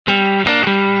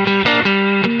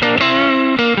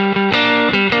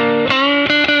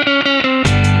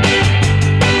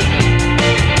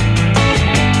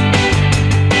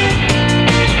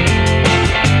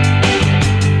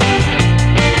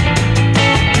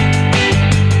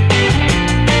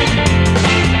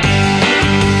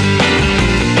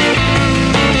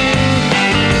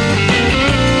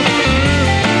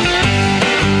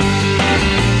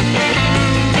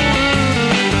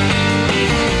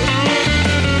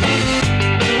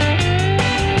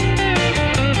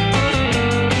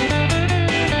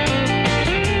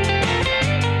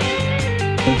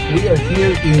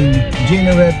here in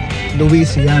Jeanerette,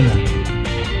 Louisiana,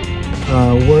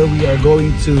 where we are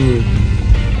going to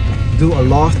do a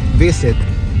loft visit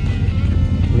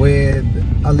with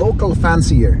a local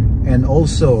fancier and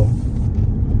also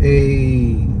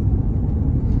a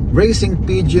racing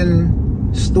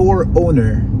pigeon store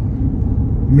owner,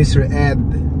 Mr. Ed.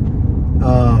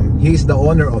 He's the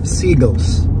owner of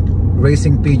Siegel's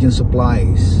Racing Pigeon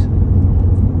Supplies,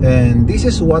 and this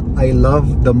is what I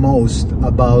love the most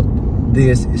about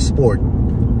this sport,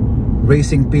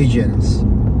 racing pigeons.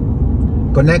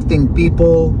 Connecting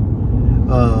people,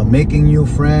 making new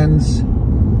friends,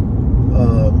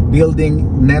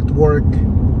 building network.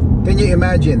 Can you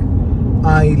imagine?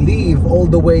 I live all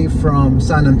the way from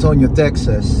San Antonio,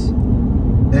 Texas,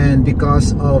 and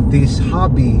because of this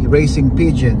hobby, racing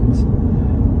pigeons,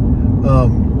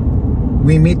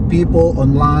 we meet people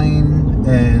online,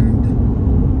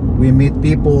 and we meet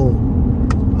people,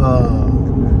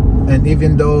 and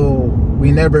even though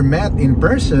we never met in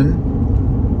person,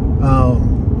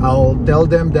 I'll tell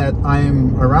them that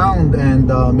I'm around, and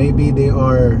maybe they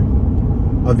are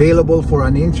available for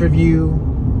an interview.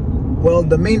 Well,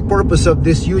 the main purpose of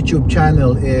this YouTube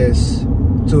channel is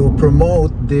to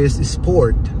promote this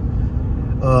sport,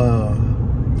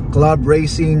 club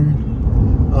racing,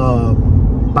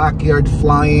 backyard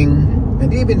flying,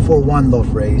 and even for one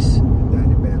loft race.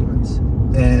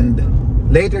 And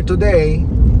later today,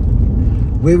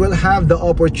 we will have the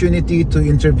opportunity to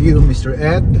interview Mr.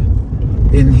 Ed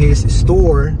in his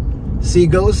store,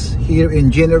 Siegel's, here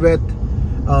in Jeanerette,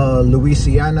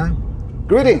 Louisiana.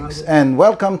 Greetings and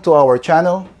welcome to our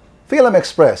channel, Film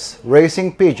Express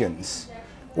Racing Pigeons.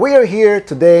 We are here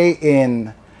today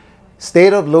in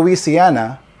state of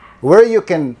Louisiana, where you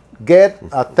can get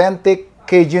authentic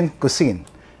Cajun cuisine.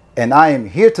 And I am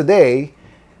here today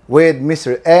with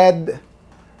Mr. Ed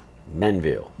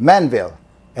Minvielle,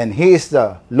 and he is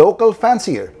the local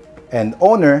fancier and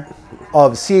owner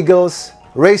of Siegel's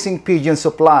Racing Pigeon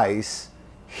Supplies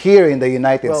here in the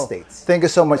United States. Thank you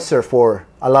so much, sir, for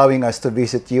allowing us to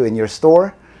visit you in your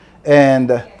store.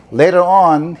 And later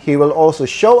on, he will also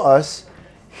show us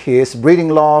his breeding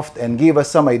loft and give us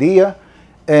some idea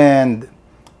and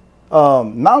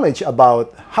knowledge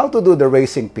about how to do the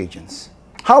racing pigeons.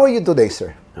 How are you today,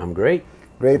 sir? I'm great.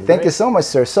 Great. Thank you so much,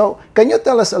 sir. So, can you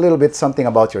tell us a little bit something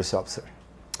about yourself, sir?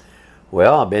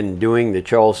 Well, I've been doing the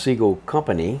Charles Siegel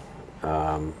Company,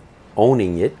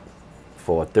 owning it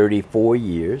for 34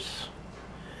 years.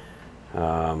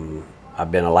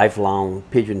 I've been a lifelong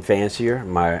pigeon fancier.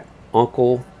 My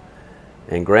uncle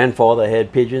and grandfather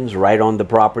had pigeons right on the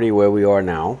property where we are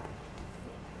now.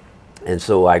 And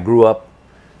so I grew up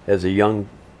as a young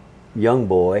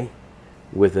boy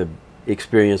with a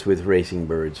experience with racing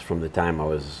birds from the time I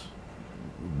was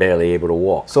barely able to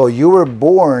walk. So you were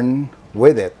born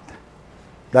with it.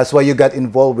 That's why you got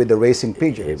involved with the racing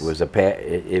pigeons. It was a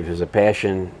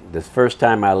passion. The first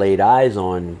time I laid eyes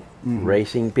on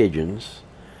racing pigeons,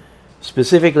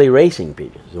 specifically racing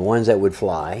pigeons, the ones that would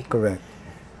fly. Correct.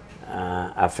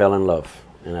 I fell in love,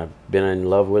 and I've been in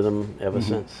love with them ever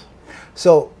since.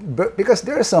 So, because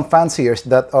there are some fanciers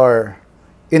that are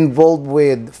involved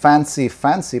with fancy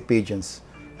pigeons.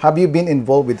 Have you been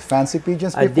involved with fancy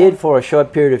pigeons before? I did for a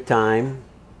short period of time,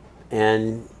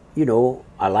 and you know,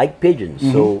 I like pigeons,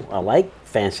 so I like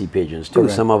fancy pigeons too.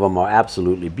 Correct. Some of them are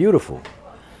absolutely beautiful.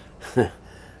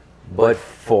 But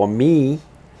for me,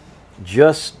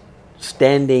 just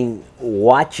standing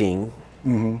watching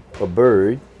a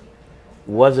bird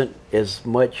wasn't as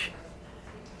much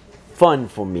fun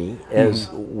for me as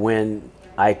when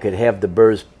I could have the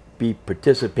birds be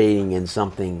participating in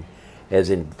something as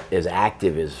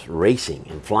active as racing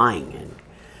and flying, and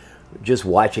just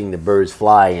watching the birds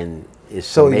fly. And it's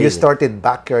so amazing. You started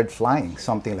backyard flying,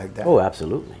 something like that. Oh,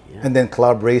 absolutely. Yeah. And then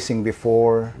club racing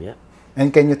before. Yeah.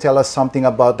 And can you tell us something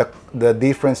about the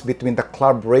difference between the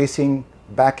club racing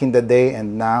back in the day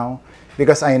and now?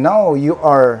 Because I know you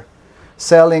are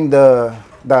selling the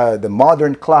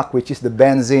modern clock, which is the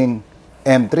Benzing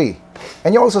M3,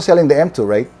 and you're also selling the M2,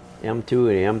 right?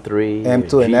 M2 and M3.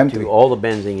 M2 and G2, M3. all the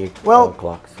Benzing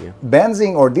clocks. Yeah.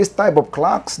 Benzing or this type of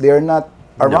clocks, they're not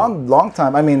around long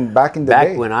time. I mean, back in the day.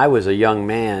 Back when I was a young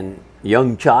man,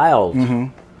 young child,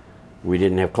 we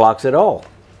didn't have clocks at all.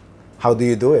 How do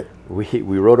you do it?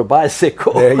 We rode a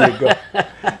bicycle. There you go.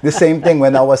 The same thing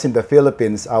when I was in the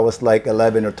Philippines. I was like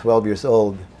 11 or 12 years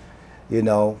old. You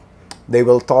know, they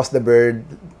will toss the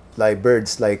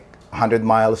birds like 100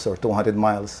 miles or 200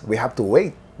 miles. We have to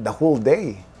wait the whole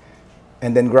day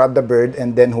and then grab the bird,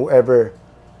 and then whoever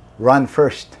run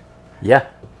first. Yeah.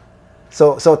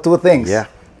 So two things. Yeah.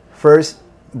 First,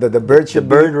 the bird The should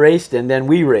bird raced, and then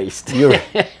we raced. You're,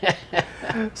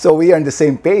 so we are on the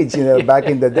same page, you know, back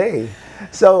in the day.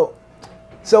 So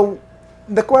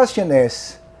the question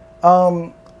is,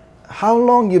 how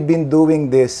long you've been doing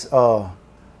this? How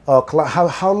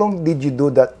long did you do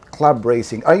that club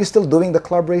racing? Are you still doing the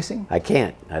club racing? I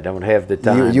can't. I don't have the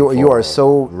time. You are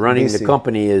so running busy. the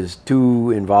company is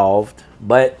too involved.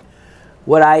 But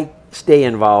what I stay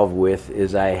involved with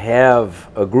is I have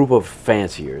a group of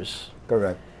fanciers.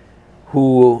 Correct.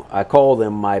 Who I call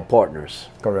them my partners.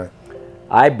 Correct.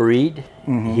 I breed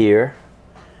here,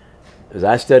 as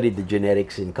I studied the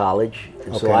genetics in college,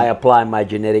 and so I apply my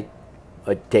genetic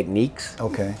techniques.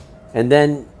 Okay. And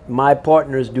then my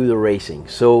partners do the racing.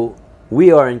 So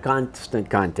we are in constant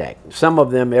contact, some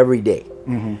of them every day,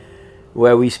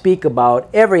 where we speak about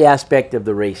every aspect of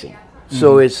the racing.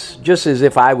 So it's just as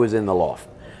if I was in the loft.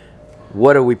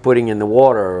 What are we putting in the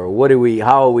water?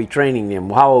 How are we training them?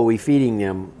 How are we feeding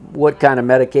them? What kind of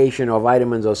medication or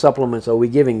vitamins or supplements are we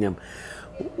giving them?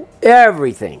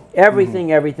 Everything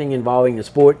involving the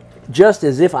sport, just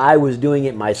as if I was doing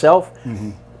it myself,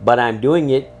 but I'm doing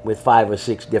it with 5 or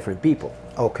 6 different people.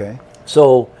 Okay.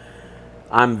 So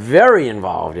I'm very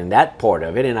involved in that part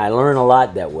of it, and I learn a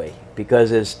lot that way, because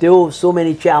there's still so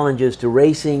many challenges to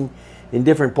racing in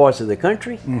different parts of the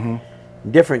country,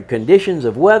 different conditions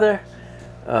of weather.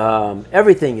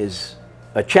 Everything is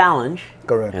a challenge.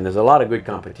 Correct. And there's a lot of good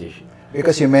competition.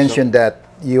 Because you mentioned that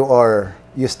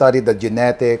you studied the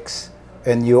genetics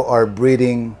and you are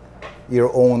breeding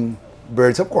your own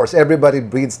birds. Of course, everybody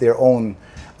breeds their own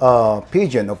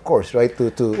pigeon, of course, right?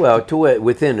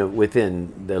 Within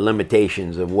the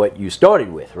limitations of what you started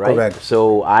with, right? Correct.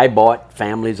 So I bought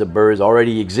families of birds,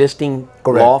 already existing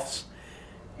Correct. lofts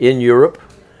in Europe,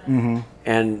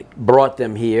 and brought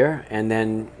them here, and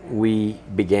then we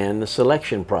began the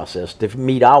selection process to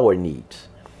meet our needs.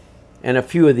 And a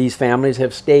few of these families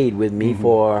have stayed with me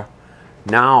for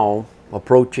now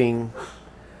approaching,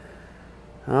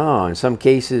 in some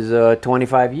cases,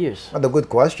 25 years. But the good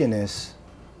question is,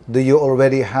 do you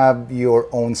already have your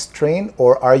own strain,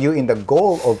 or are you in the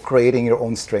goal of creating your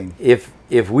own strain?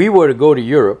 If we were to go to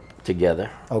Europe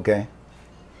together, okay,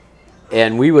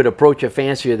 and we would approach a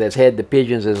fancier that's had the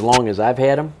pigeons as long as I've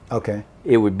had them, okay,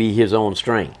 it would be his own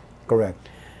strain. correct.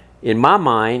 In my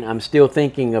mind, I'm still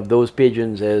thinking of those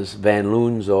pigeons as Van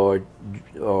Loons or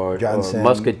Johnson,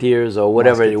 Musketeers or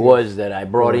whatever it was that I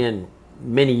brought in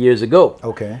many years ago.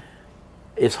 Okay.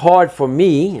 It's hard for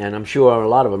me, and I'm sure a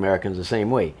lot of Americans the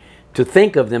same way, to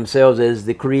think of themselves as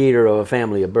the creator of a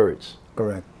family of birds.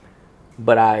 Correct.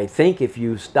 But I think if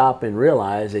you stop and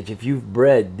realize that if you've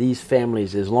bred these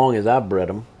families as long as I've bred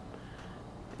them,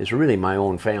 it's really my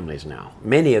own families now.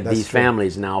 Many of these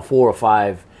families now, 4 or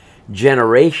 5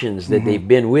 generations that they've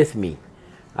been with me,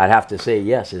 I'd have to say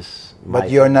yes, it's my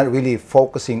But you're not really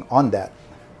focusing on that.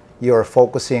 You're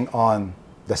focusing on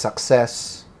the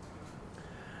success.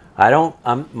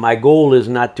 My goal is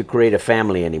not to create a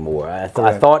family anymore. I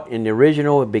thought in the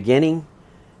original beginning,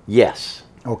 yes.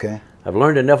 Okay. I've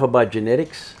learned enough about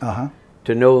genetics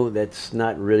to know that's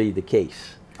not really the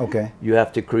case. Okay. You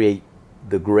have to create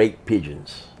the great pigeons.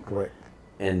 Correct.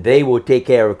 And they will take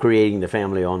care of creating the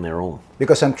family on their own.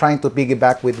 Because I'm trying to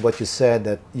piggyback with what you said,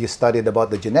 that you studied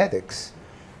about the genetics.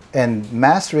 And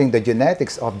mastering the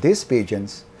genetics of these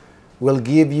pigeons will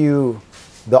give you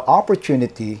the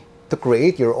opportunity to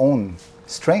create your own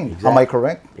strain. Exactly. Am I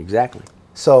correct? Exactly.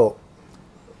 So,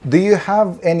 do you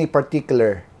have any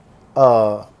particular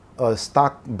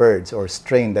stock birds or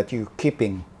strain that you're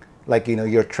keeping, like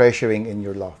you're treasuring in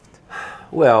your loft?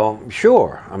 Well,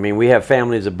 sure. I mean, we have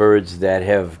families of birds that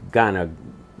have kind of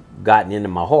gotten into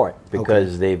my heart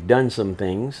because they've done some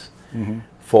things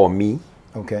for me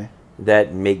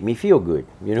that make me feel good.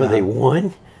 They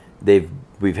won.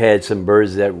 We've had some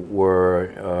birds that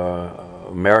were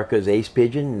America's Ace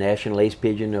Pigeon, National Ace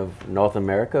Pigeon of North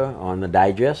America on the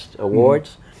Digest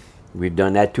Awards. We've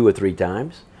done that 2 or 3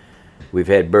 times. We've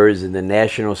had birds in the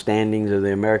national standings of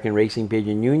the American Racing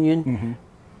Pigeon Union,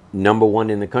 #1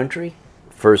 in the country,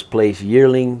 first place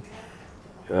yearling,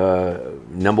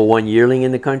 #1 yearling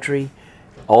in the country,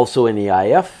 also in the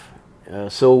IF.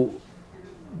 So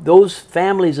those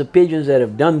families of pigeons that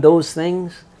have done those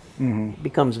things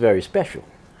becomes very special.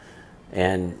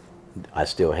 And I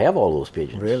still have all those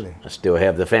pigeons. Really? I still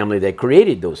have the family that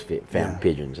created those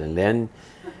pigeons. And then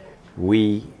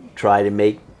we try to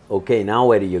make, okay, now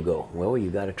where do you go? Well, you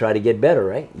got to try to get better,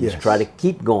 right? You just try to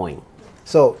keep going.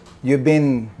 So you've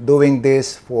been doing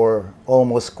this for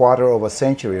almost 1/4 of a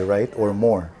century, right? Or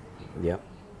more. Yeah.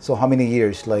 So how many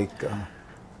years?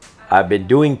 I've been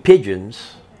doing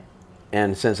pigeons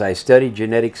And since I studied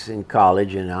genetics in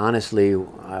college, and honestly,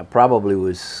 I probably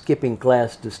was skipping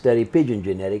class to study pigeon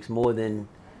genetics more than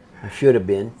I should have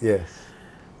been. Yes.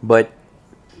 But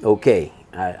okay,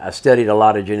 I studied a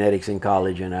lot of genetics in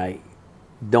college, and I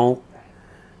don't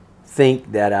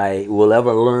think that I will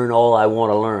ever learn all I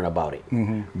want to learn about it.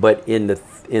 But in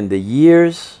the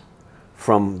years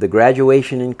from the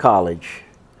graduation in college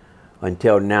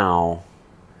until now,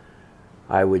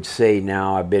 I would say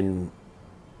now I've been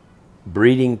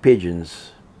breeding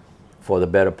pigeons for the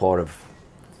better part of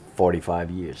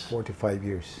 45 years. 45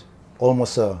 years.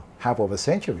 Almost a half of a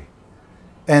century.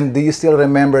 And do you still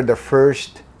remember the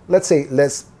first,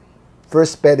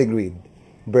 first pedigreed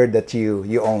bird that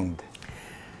you owned?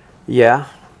 Yeah.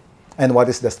 And what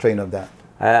is the strain of that?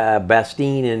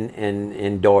 Bastine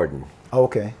and Dordan.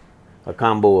 Okay. A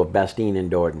combo of Bastine and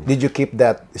Dordan. Did you keep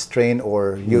that strain,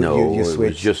 or you switched? It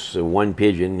was just one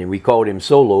pigeon, and we called him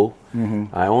Solo.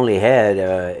 I only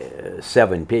had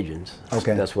 7 pigeons.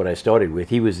 Okay. That's what I started with.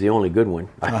 He was the only good one.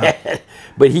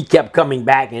 But he kept coming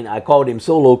back, and I called him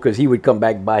Solo because he would come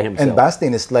back by himself. And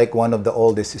Bastine is like one of the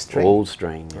oldest strains. Old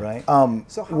strain. Yeah. Right.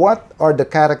 So what are the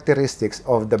characteristics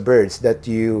of the birds that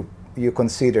you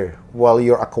consider while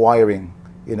you're acquiring,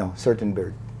 certain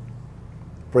bird?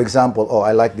 For example, oh,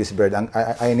 I like this bird, and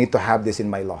I need to have this in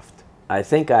my loft. I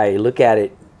think I look at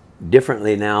it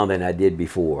differently now than I did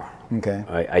before. Okay.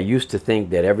 I used to think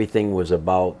that everything was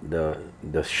about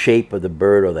the shape of the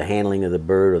bird, or the handling of the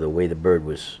bird, or the way the bird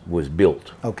was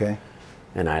built. Okay.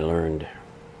 And I learned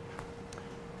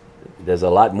there's a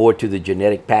lot more to the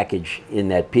genetic package in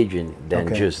that pigeon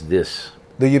than just this.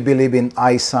 Do you believe in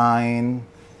eye sign,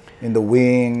 in the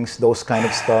wings, those kind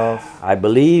of stuff? I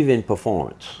believe in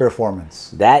performance. Performance.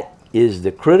 That is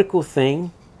the critical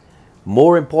thing,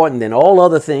 more important than all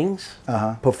other things.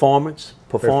 Performance.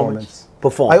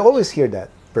 I always hear that.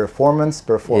 Performance.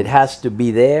 It has to be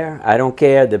there. I don't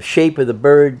care. The shape of the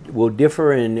bird will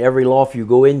differ in every loft you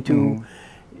go into.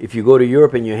 If you go to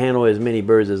Europe and you handle as many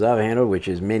birds as I've handled, which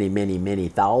is many, many, many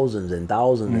thousands and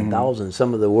thousands and thousands,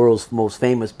 some of the world's most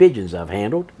famous pigeons I've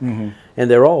handled, and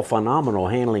they're all phenomenal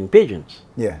handling pigeons.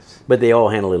 Yes. But they all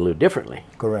handle it a little differently.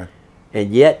 Correct.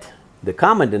 And yet, the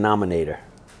common denominator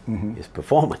is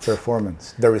performance.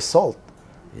 Performance. The result.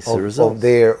 It's the result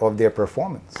of their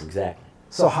performance. Exactly.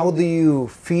 So how do you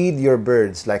feed your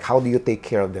birds? Like, how do you take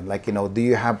care of them? Like, do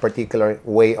you have particular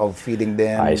way of feeding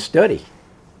them? I study.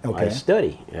 Okay. I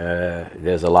study.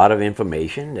 There's a lot of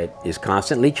information that is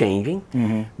constantly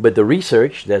changing, but the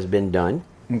research that's been done,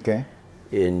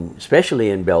 especially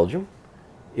in Belgium,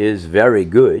 is very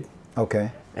good.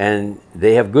 Okay. And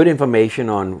they have good information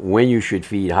on when you should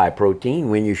feed high protein,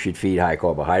 when you should feed high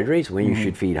carbohydrates, when you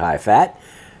should feed high fat,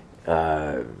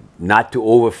 not to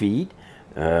overfeed,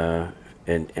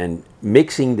 and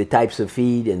mixing the types of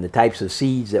feed and the types of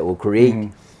seeds that will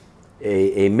create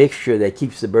a mixture that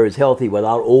keeps the birds healthy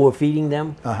without overfeeding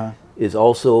them is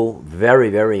also very,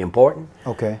 very important.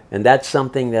 Okay. And that's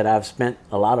something that I've spent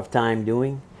a lot of time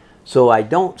doing. So I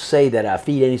don't say that I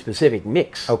feed any specific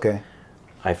mix. Okay.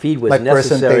 I feed what's like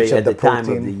necessary at the protein,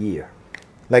 time of the year.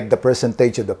 Like the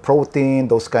percentage of the protein,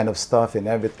 those kind of stuff and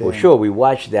everything. Well, sure, we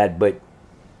watch that, but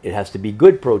it has to be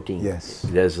good protein. Yes.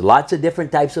 There's lots of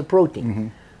different types of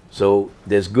protein. So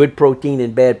there's good protein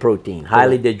and bad protein.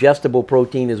 Highly digestible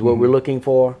protein is what we're looking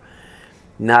for.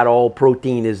 Not all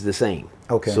protein is the same.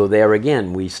 Okay. So there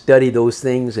again, we study those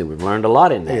things, and we've learned a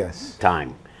lot in that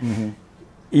time.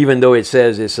 Even though it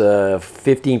says it's 15%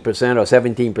 or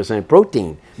 17%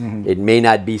 protein, it may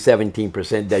not be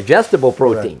 17% digestible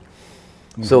protein.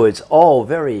 So it's all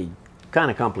very kind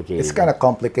of complicated. It's kind of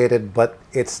complicated, but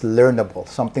it's learnable.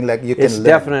 Something like you can It's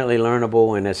definitely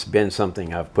learnable, and it's been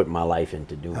something I've put my life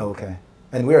into doing. Okay.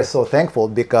 And we are so thankful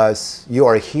because you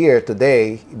are here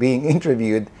today being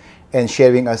interviewed and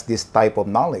sharing us this type of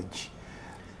knowledge.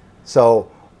 So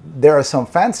there are some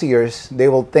fanciers, they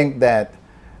will think that,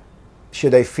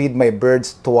 should I feed my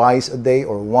birds twice a day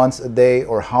or once a day,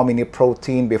 or how many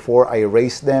protein before I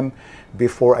raise them,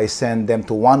 before I send them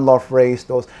to one loft race?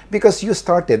 Those, because you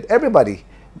started, everybody,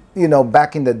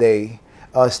 back in the day,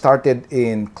 started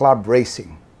in club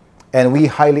racing. And we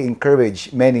highly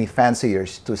encourage many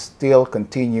fanciers to still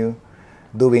continue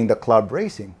doing the club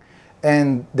racing.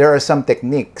 And there are some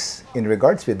techniques in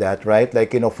regards with that, right?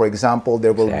 Like, for example,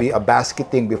 there will be a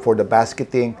basketing before the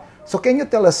basketing. So can you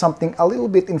tell us something, a little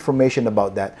bit information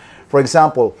about that? For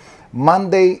example,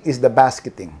 Monday is the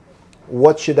basketing.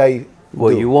 What should I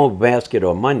Well, do? you won't basket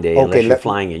on Monday unless you're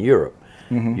flying in Europe.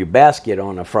 You basket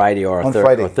on a Friday or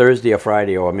a Thursday or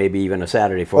Friday, or maybe even a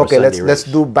Saturday for a Sunday race. Let's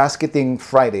do basketing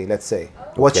Friday, let's say.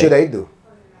 What should I do?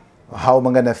 how am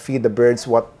I going to feed the birds,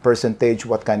 what percentage,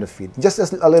 what kind of feed. Just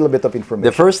a little bit of information.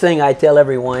 The first thing I tell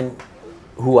everyone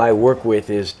who I work with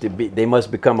is they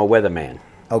must become a weatherman.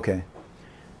 Okay.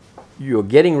 You're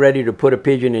getting ready to put a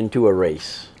pigeon into a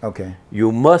race. Okay.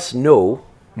 You must know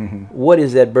what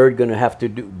is that bird going to have to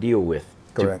deal with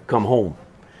to come home.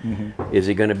 Is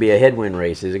it going to be a headwind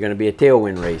race? Is it going to be a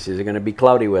tailwind race? Is it going to be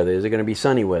cloudy weather? Is it going to be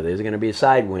sunny weather? Is it going to be a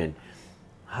side wind?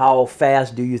 How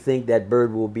fast do you think that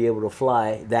bird will be able to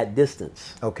fly that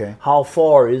distance? Okay. How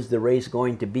far is the race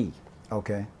going to be?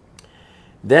 Okay.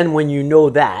 Then when you know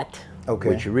that, okay,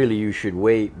 which really you should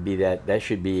that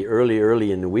should be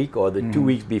early in the week or the 2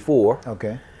 weeks before.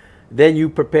 Okay. Then you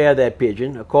prepare that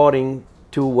pigeon according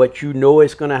to what you know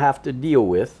it's going to have to deal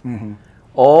with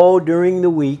all during the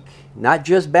week, not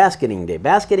just basketing day.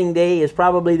 Basketing day is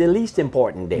probably the least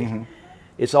important day.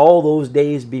 It's all those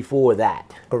days before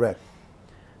that. Correct.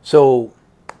 So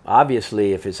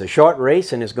obviously if it's a short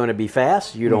race and it's going to be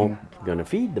fast, you don't going to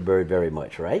feed the bird very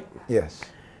much, right? Yes.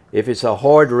 If it's a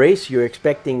hard race, you're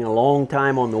expecting a long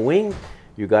time on the wing,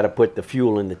 you got to put the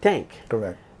fuel in the tank.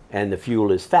 Correct. And the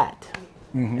fuel is fat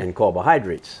and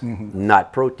carbohydrates,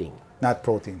 not protein. Not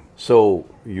protein. So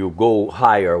you go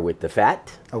higher with the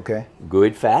fat. Okay.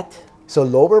 Good fat. So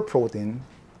lower protein,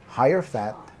 higher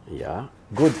fat. Yeah.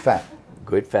 Good fat.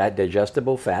 Good fat,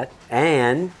 digestible fat.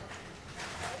 And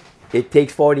it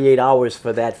takes 48 hours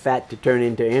for that fat to turn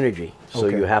into energy. So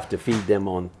you have to feed them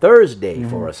on Thursday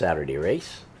for a Saturday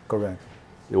race. Correct.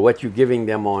 What you're giving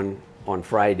them on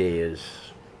Friday is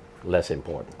less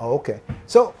important. Oh, okay.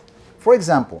 So, for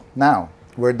example, now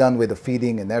we're done with the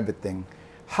feeding and everything.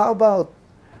 How about,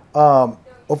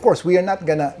 of course, we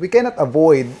cannot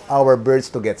avoid our birds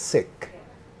to get sick.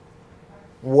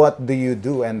 What do you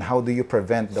do and how do you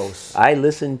prevent those? I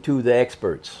listen to the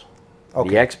experts. Okay.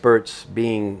 The experts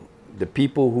being the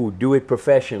people who do it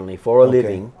professionally for a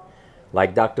living,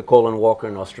 like Dr. Colin Walker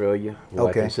in Australia, who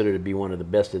I consider to be one of the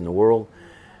best in the world.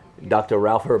 Dr.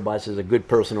 Ralph Herbas is a good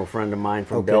personal friend of mine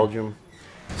from Belgium.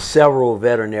 Several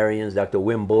veterinarians, Dr.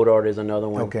 Wim Bodart is another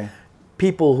one. Okay.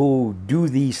 People who do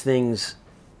these things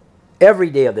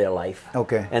every day of their life.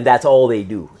 Okay. And that's all they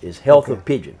do, is health of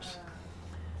pigeons.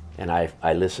 And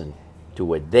I listen to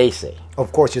what they say.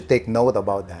 Of course, you take note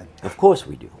about that. Of course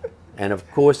we do. And of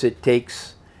course it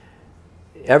takes,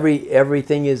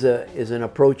 everything is an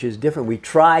approach is different. We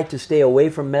try to stay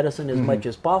away from medicine as much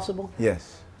as possible.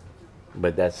 Yes.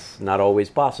 But that's not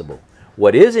always possible.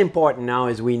 What is important now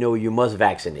is we know you must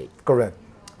vaccinate. Correct.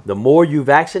 The more you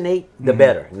vaccinate, the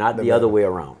better, not the other way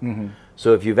around.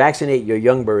 So if you vaccinate your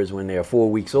young birds when they're 4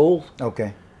 weeks old,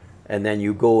 and then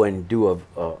you go and do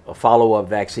a follow-up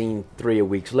vaccine 3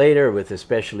 weeks later with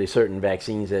especially certain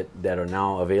vaccines that are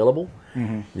now available,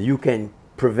 you can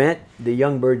prevent the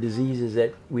young bird diseases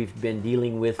that we've been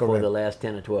dealing with for the last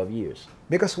 10 or 12 years.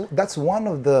 Because that's one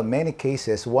of the many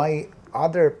cases why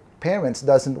other parents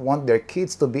doesn't want their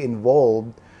kids to be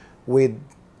involved with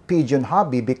pigeon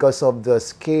hobby because of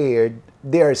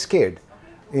they are scared,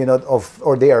 you know,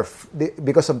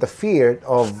 because of the fear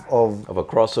of a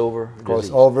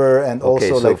crossover and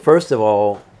also so first of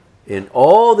all, in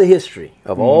all the history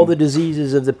of all the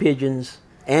diseases of the pigeons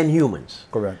and humans,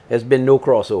 there's been no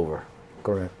crossover.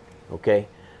 Correct. Okay,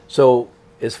 so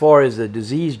as far as the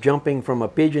disease jumping from a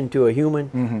pigeon to a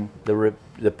human,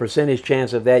 the percentage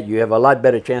chance of that, you have a lot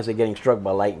better chance of getting struck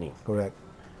by lightning. Correct.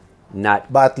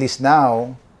 But at least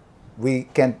now we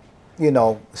can,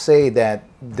 say that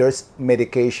there's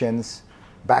medications,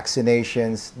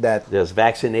 vaccinations there's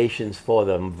vaccinations for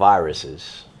the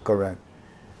viruses. Correct.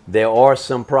 There are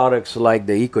some products like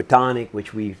the Ecotonic,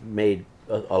 which we've made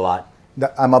a lot.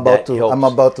 I'm about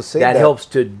to say that helps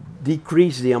to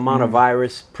decrease the amount of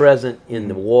virus present in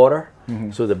the water,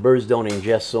 so the birds don't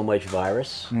ingest so much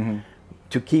virus.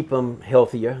 To keep them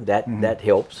healthier, that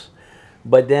helps.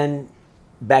 But then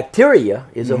bacteria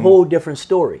is a whole different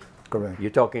story. Correct.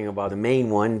 You're talking about the main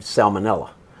one, Salmonella,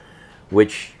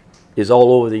 which is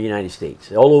all over the United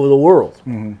States, all over the world.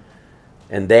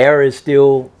 And there is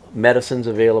still medicines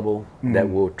available that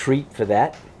will treat for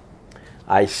that.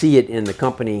 I see it in the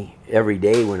company every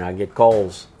day when I get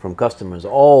calls from customers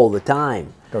all the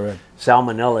time. Correct.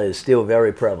 Salmonella is still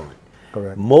very prevalent.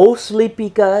 Correct. Mostly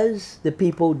because the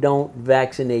people don't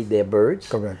vaccinate their birds.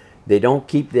 Correct. They don't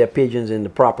keep their pigeons in the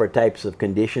proper types of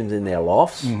conditions in their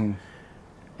lofts.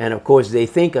 And of course they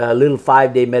think a little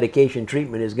 5-day medication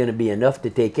treatment is going to be enough to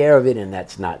take care of it, and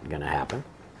that's not going to happen.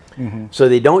 So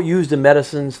they don't use the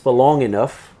medicines for long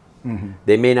enough.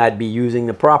 They may not be using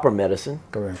the proper medicine.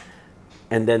 Correct.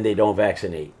 And then they don't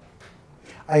vaccinate.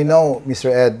 I know, Mr.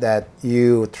 Ed, that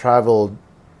you traveled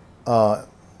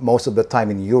most of the time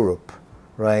in Europe,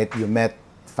 right? You met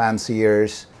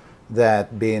fanciers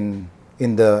that been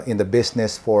in the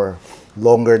business for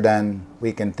longer than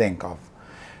we can think of.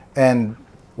 And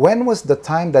when was the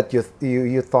time that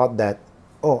you thought that,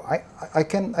 oh, I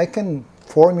can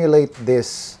formulate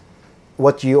this,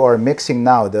 what you are mixing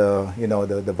now,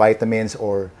 the vitamins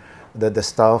or the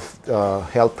stuff,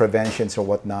 health preventions or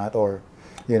whatnot, or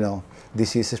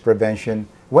diseases prevention.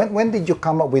 When did you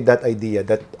come up with that idea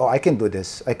that, oh, I can do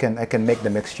this, I can make the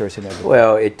mixtures and everything?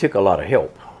 Well, it took a lot of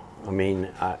help. I mean,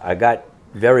 I got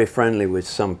very friendly with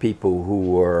some people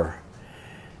who were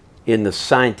in the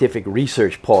scientific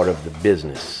research part of the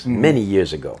business many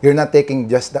years ago. You're not taking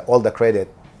just all the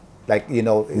credit, like it's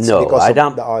no, because I of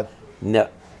don't. the art. No,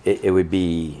 it would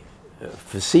be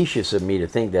facetious of me to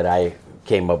think that I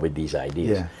came up with these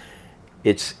ideas. Yeah.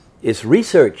 It's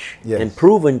research Yes. and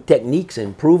proven techniques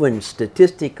and proven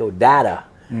statistical data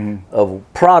of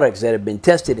products that have been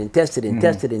tested and tested and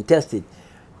tested and tested,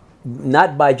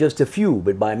 not by just a few,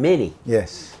 but by many.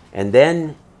 Yes. And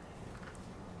then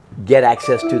get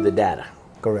access to the data.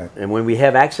 Correct. And when we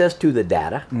have access to the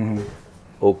data,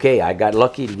 okay, I got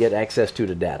lucky to get access to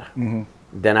the data.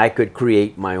 Then I could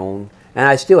create my own, and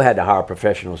I still had to hire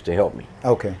professionals to help me.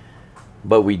 Okay.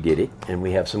 But we did it, and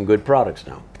we have some good products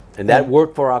now. And that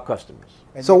worked for our customers.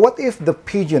 So what if the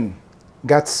pigeon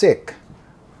got sick?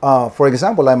 For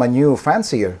example, I'm a new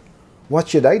fancier. What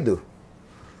should I do?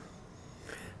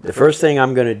 The first thing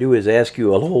I'm going to do is ask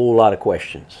you a whole lot of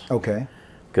questions. Okay.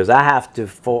 Because I have to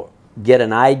get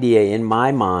an idea in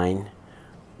my mind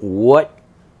what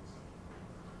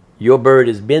your bird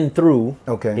has been through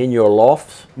in your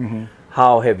lofts.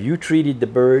 How have you treated the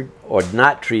bird or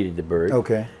not treated the bird?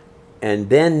 Okay. And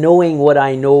then knowing what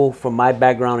I know from my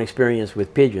background experience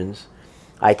with pigeons,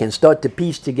 I can start to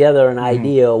piece together an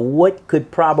idea of what could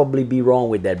probably be wrong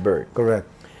with that bird. Correct.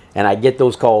 And I get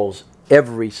those calls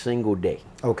every single day.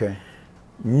 Okay.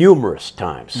 Numerous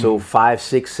times. So 5,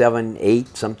 6, 7,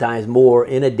 8, sometimes more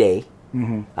in a day,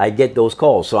 I get those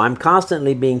calls. So I'm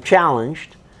constantly being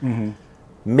challenged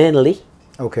mentally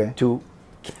to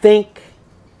think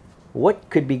what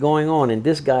could be going on in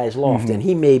this guy's loft. And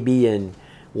he may be in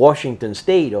Washington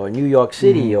State or New York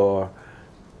City or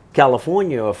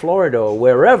California or Florida or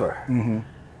wherever.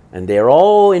 And they're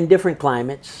all in different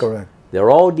climates. Correct.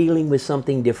 They're all dealing with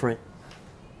something different.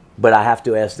 But I have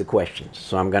to ask the questions.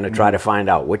 So I'm going to try to find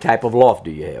out, what type of loft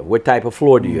do you have? What type of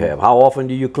floor do you have? How often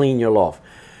do you clean your loft?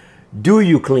 Do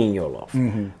you clean your loft?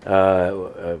 Do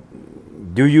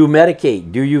you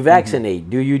medicate? Do you vaccinate?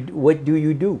 What do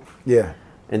you do? Yeah.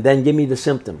 And then give me the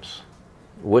symptoms.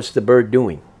 What's the bird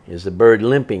doing? Is the bird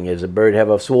limping? Does the bird have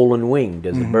a swollen wing?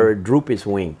 Does the bird droop its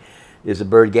wing? Is the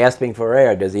bird gasping for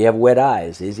air? Does he have wet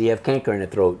eyes? Does he have canker in the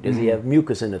throat? Does he have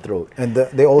mucus in the throat? And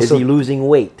they also, is he losing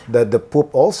weight? The poop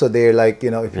also, they're like,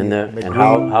 if and you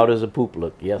how does the poop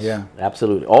look? Yes, yeah,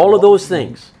 absolutely. All of those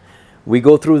things. We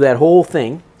go through that whole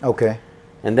thing. Okay.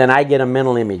 And then I get a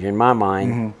mental image in my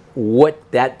mind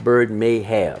what that bird may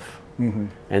have.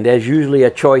 And there's usually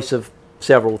a choice of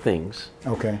several things.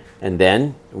 Okay. And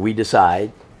then we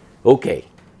decide, okay,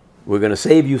 we're going to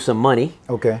save you some money.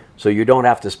 Okay. So you don't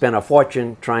have to spend a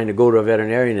fortune trying to go to a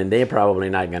veterinarian, and they're probably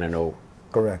not going to know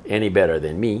correct any better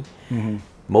than me.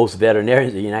 Most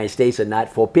veterinarians in the United States are not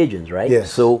for pigeons, right?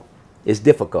 Yes. So it's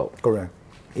difficult. Correct.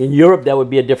 In Europe, that would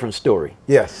be a different story.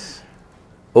 Yes.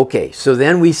 Okay, so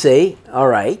then we say, all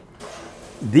right,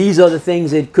 these are the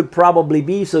things it could probably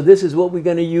be, so this is what we're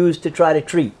going to use to try to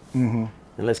treat.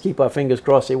 And let's keep our fingers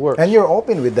crossed it works. And you're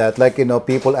open with that. Like,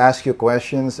 people ask you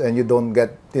questions and you don't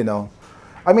get,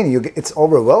 I mean, it's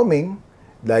overwhelming.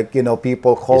 Like,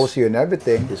 people calls you and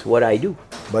everything. It's what I do.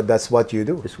 But that's what you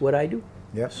do. It's what I do.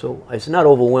 Yeah. So it's not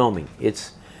overwhelming.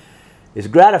 It's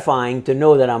gratifying to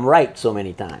know that I'm right so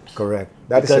many times. Correct.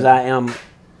 Because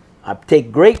I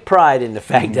take great pride in the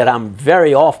fact that I'm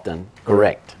very often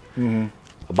correct.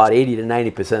 About 80 to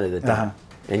 90% of the time.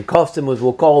 And customers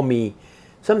will call me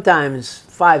sometimes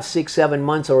 5, 6, 7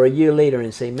 months or a year later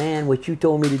and say, man, what you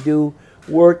told me to do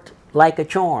worked like a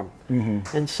charm.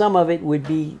 And some of it would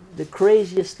be the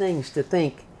craziest things to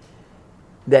think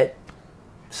that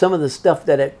some of the stuff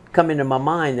that had come into my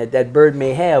mind that bird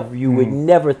may have, you would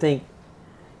never think,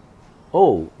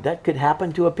 oh, that could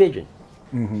happen to a pigeon.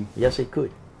 Yes, it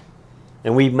could.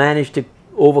 And we managed to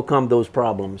overcome those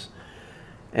problems.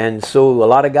 And so a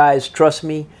lot of guys trust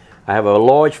me. I have a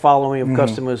large following of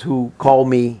customers who call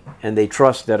me and they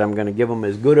trust that I'm going to give them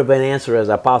as good of an answer as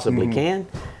I possibly can.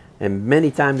 And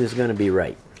many times it's going to be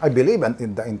right. I believe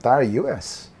in the entire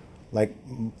U.S., like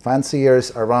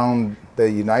fanciers around the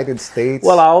United States.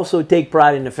 Well, I also take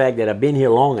pride in the fact that I've been here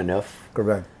long enough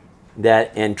correct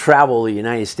that and travel the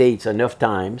United States enough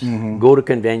times, go to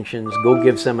conventions, go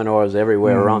give seminars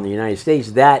everywhere around the United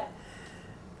States, that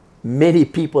many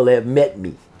people have met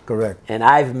me. Correct. And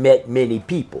I've met many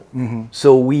people.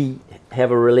 So we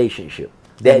have a relationship.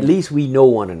 That at least we know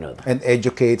one another. And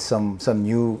educate some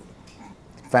new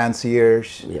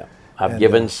fanciers. Yeah. I've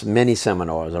given many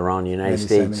seminars around the United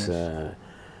States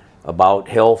about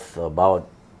health, about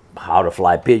how to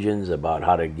fly pigeons, about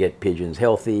how to get pigeons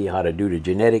healthy, how to do the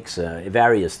genetics,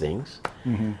 various things.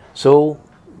 So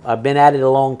I've been at it a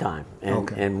long time.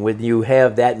 And when you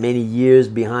have that many years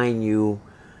behind you,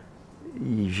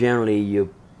 generally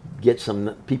you get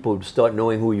some people to start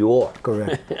knowing who you are.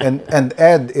 Correct. and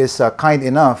Ed is kind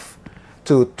enough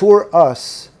to tour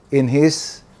us in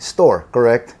his store,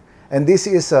 correct? And this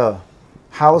is a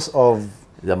house of...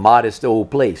 The modest old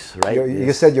place, right?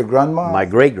 You said your grandma? My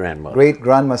great-grandmother.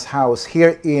 Great-grandma's house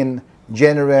here in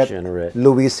Jeanerette,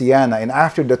 Louisiana. And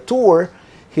after the tour,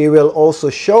 he will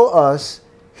also show us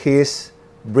his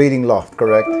breeding loft,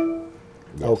 correct?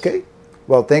 Yes. Okay.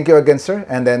 Well, thank you again, sir.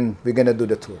 And then we're going to do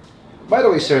the tour. By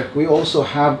the way, sir, we also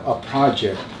have a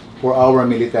project for our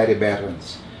military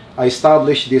veterans. I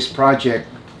established this project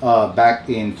back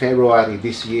in February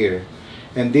this year.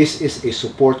 And this is a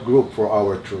support group for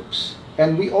our troops.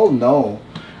 And we all know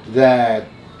that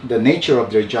the nature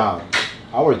of their job,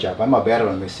 our job, I'm a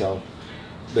veteran myself,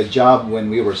 the job when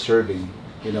we were serving,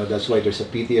 you know, that's why there's a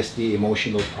PTSD,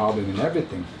 emotional problem and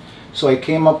everything. So I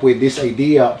came up with this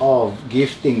idea of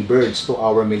gifting birds to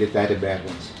our military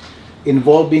veterans,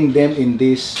 involving them in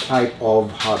this type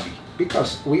of hobby.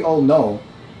 Because we all know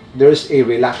there's a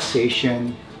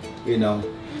relaxation, you know,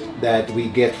 that we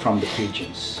get from the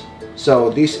pigeons.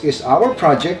 So this is our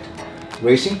project,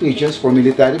 Raising Pigeons for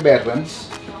Military Veterans,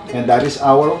 and that is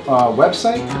our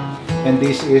website, and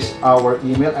this is our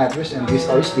email address, and these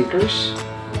are stickers,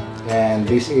 and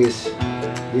this is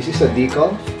a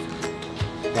decal,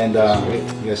 and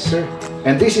yes sir,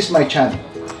 and this is my channel,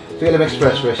 Film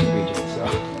Express Raising Pigeons. So,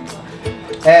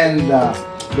 and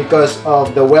because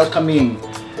of the welcoming,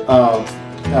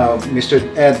 Mr.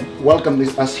 Ed welcomed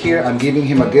us here, I'm giving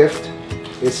him a gift.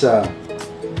 It's a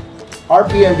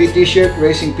RPMV t-shirt,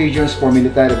 Raising Pigeons for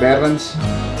Military Veterans.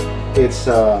 It's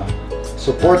a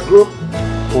support group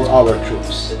for our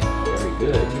troops. Very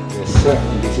good. Yes, sir.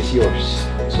 And this is yours.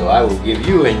 So I will give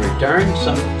you in return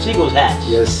some Siegel's hats.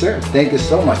 Yes, sir. Thank you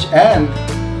so much. And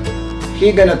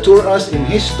he's gonna tour us in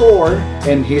his store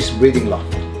and his breeding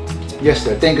loft. Yes,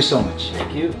 sir. Thank you so much.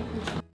 Thank you.